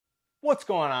What's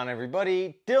going on,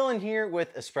 everybody? Dylan here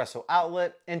with Espresso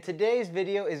Outlet, and today's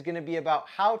video is going to be about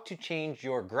how to change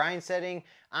your grind setting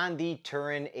on the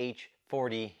Turin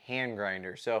H40 hand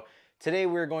grinder. So today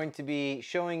we're going to be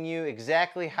showing you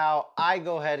exactly how I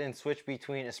go ahead and switch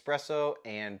between espresso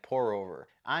and pour over.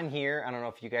 On here, I don't know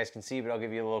if you guys can see, but I'll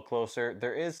give you a little closer.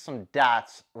 There is some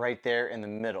dots right there in the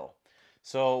middle.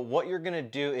 So what you're going to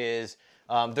do is,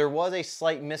 there was a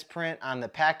slight misprint on the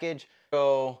package.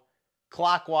 So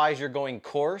clockwise, you're going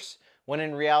coarse, when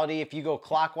in reality, if you go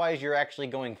clockwise, you're actually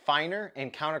going finer,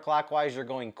 and counterclockwise, you're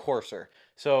going coarser.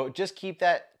 So just keep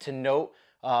that to note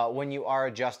when you are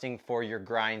adjusting for your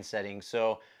grind setting.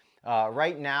 So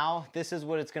right now, this is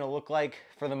what it's going to look like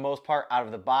for the most part out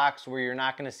of the box, where you're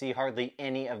not going to see hardly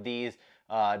any of these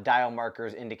dial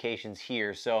markers indications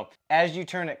here. So as you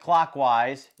turn it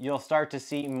clockwise, you'll start to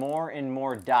see more and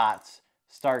more dots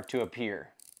start to appear.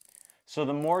 So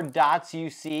the more dots you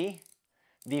see,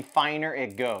 the finer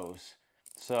it goes.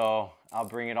 So I'll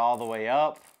bring it all the way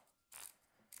up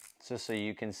just so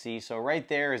you can see. So right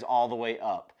there is all the way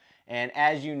up. And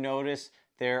as you notice,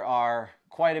 there are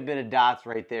quite a bit of dots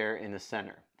right there in the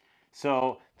center.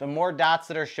 So the more dots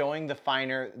that are showing, the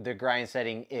finer the grind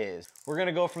setting is. We're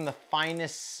gonna go from the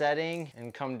finest setting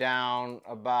and come down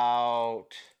about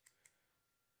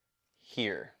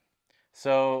here.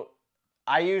 So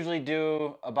I usually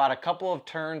do about a couple of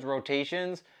turns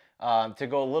rotations to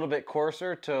go a little bit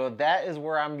coarser. So that is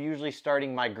where I'm usually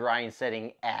starting my grind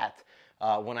setting at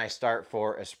when I start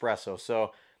for espresso.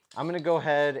 So I'm gonna go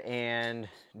ahead and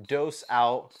dose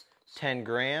out 10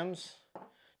 grams.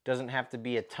 Doesn't have to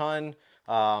be a ton.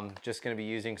 Just gonna be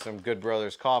using some Good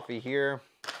Brothers coffee here.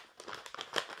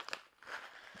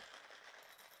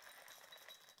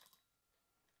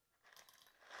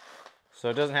 So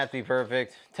it doesn't have to be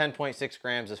perfect. 10.6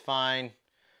 grams is fine.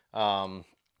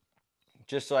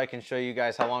 Just so I can show you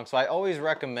guys how long. So I always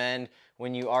recommend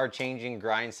when you are changing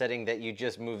grind setting that you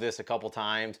just move this a couple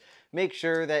times. Make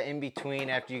sure that in between,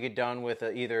 after you get done with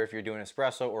either if you're doing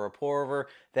espresso or a pour over,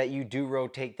 that you do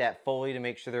rotate that fully to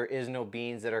make sure there is no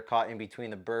beans that are caught in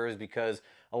between the burrs, because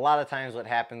a lot of times what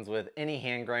happens with any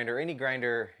hand grinder, any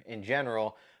grinder in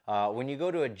general, when you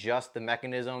go to adjust the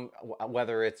mechanism,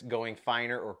 whether it's going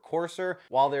finer or coarser,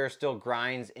 while there are still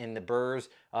grinds in the burrs,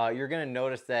 you're going to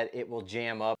notice that it will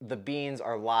jam up. The beans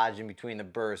are lodged in between the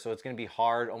burrs, so it's going to be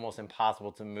hard, almost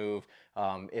impossible to move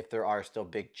if there are still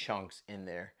big chunks in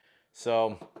there.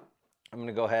 So I'm going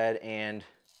to go ahead and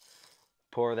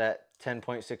pour that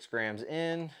 10.6 grams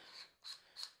in.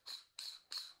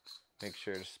 Make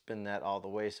sure to spin that all the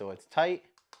way so it's tight.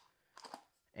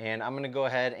 And I'm going to go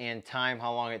ahead and time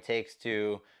how long it takes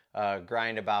to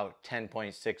grind about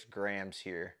 10.6 grams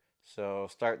here. So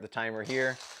start the timer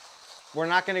here. We're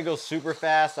not going to go super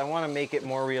fast. I want to make it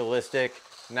more realistic.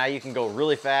 Now you can go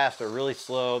really fast or really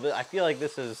slow. I feel like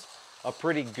this is a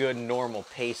pretty good normal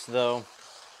pace though.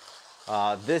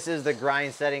 This is the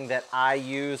grind setting that I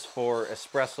use for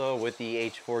espresso with the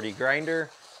H40 grinder.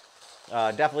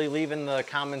 Definitely leave in the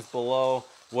comments below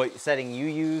what setting you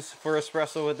use for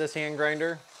espresso with this hand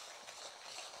grinder.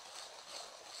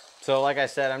 So like I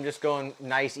said, I'm just going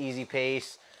nice, easy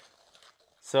pace.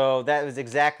 So that was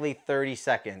exactly 30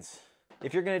 seconds.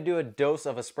 If you're gonna do a dose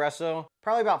of espresso,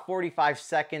 probably about 45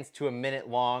 seconds to a minute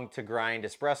long to grind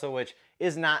espresso, which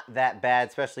is not that bad,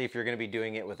 especially if you're gonna be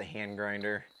doing it with a hand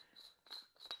grinder.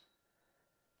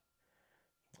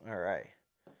 All right,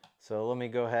 so let me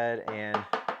go ahead and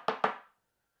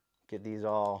get these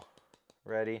all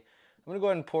ready. I'm gonna go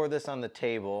ahead and pour this on the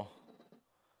table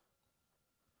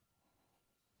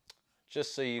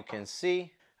just so you can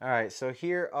see. All right, so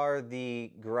here are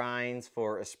the grinds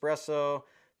for espresso.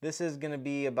 This is gonna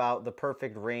be about the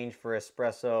perfect range for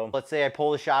espresso. Let's say I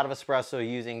pull a shot of espresso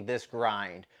using this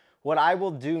grind. What I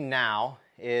will do now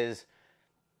is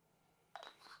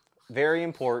very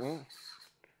important.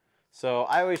 So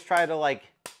I always try to like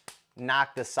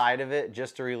knock the side of it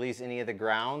just to release any of the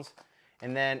grounds.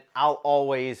 And then I'll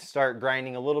always start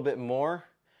grinding a little bit more.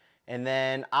 And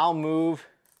then I'll move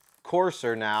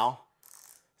coarser now.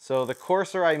 So the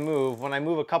coarser I move, when I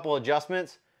move a couple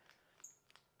adjustments,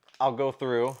 I'll go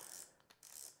through,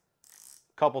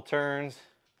 couple turns,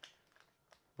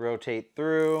 rotate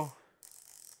through,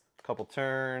 couple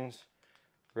turns,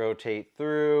 rotate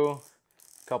through,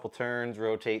 couple turns,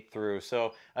 rotate through.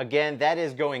 So again, that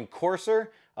is going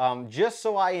coarser, just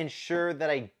so I ensure that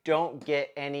I don't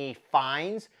get any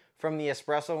fines from the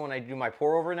espresso when I do my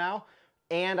pour over now,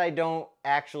 and I don't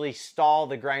actually stall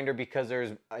the grinder because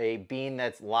there's a bean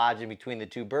that's lodged in between the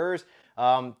two burrs.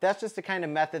 That's just the kind of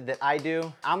method that I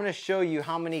do. I'm gonna show you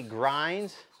how many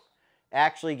grinds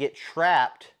actually get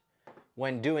trapped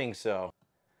when doing so.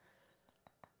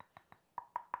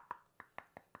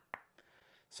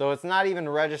 So it's not even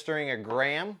registering a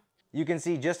gram. You can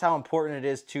see just how important it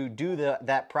is to do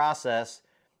that process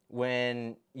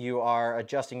when you are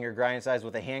adjusting your grind size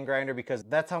with a hand grinder, because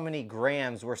that's how many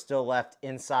grams were still left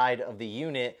inside of the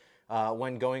unit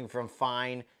when going from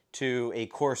fine to a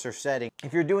coarser setting.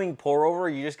 If you're doing pour over,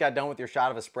 you just got done with your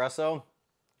shot of espresso,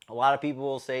 a lot of people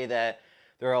will say that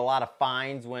there are a lot of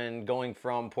fines when going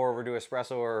from pour over to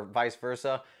espresso or vice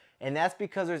versa. And that's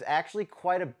because there's actually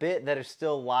quite a bit that is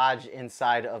still lodged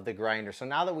inside of the grinder. So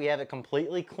now that we have it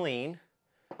completely clean,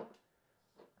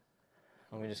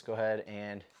 let me just go ahead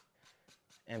and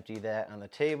empty that on the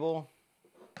table.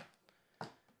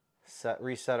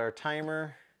 Reset our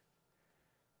timer.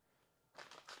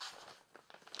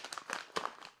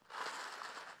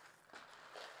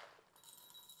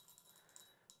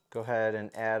 Go ahead and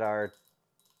add our,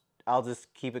 I'll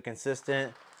just keep it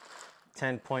consistent,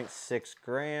 10.6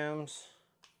 grams.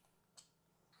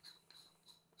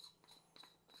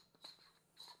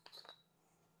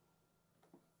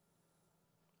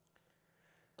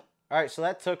 All right, so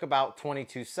that took about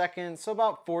 22 seconds, so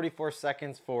about 44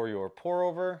 seconds for your pour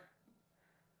over.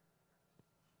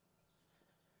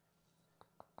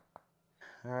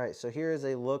 All right, so here is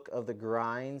a look of the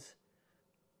grinds.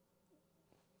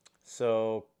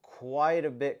 So quite a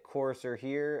bit coarser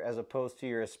here as opposed to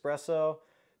your espresso,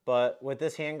 but with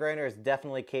this hand grinder, it's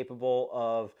definitely capable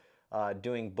of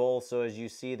doing both. So as you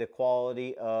see, the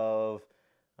quality of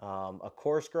a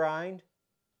coarse grind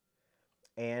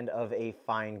and of a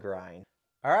fine grind.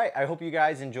 All right, I hope you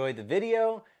guys enjoyed the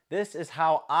video. This is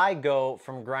how I go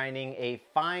from grinding a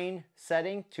fine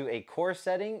setting to a coarse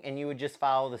setting, and you would just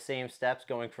follow the same steps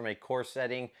going from a coarse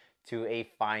setting to a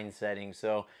fine setting.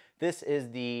 So this is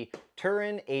the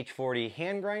Turin H40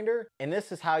 hand grinder, and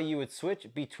this is how you would switch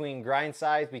between grind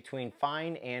size between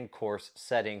fine and coarse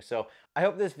settings. So I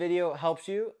hope this video helps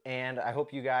you, and I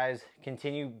hope you guys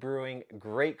continue brewing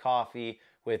great coffee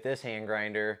with this hand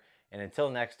grinder. And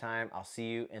until next time, I'll see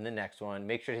you in the next one.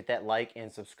 Make sure to hit that like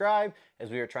and subscribe,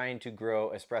 as we are trying to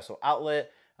grow Espresso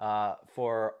Outlet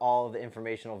for all of the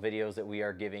informational videos that we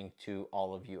are giving to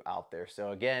all of you out there.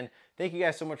 So again, thank you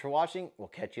guys so much for watching. We'll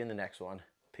catch you in the next one.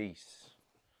 Peace.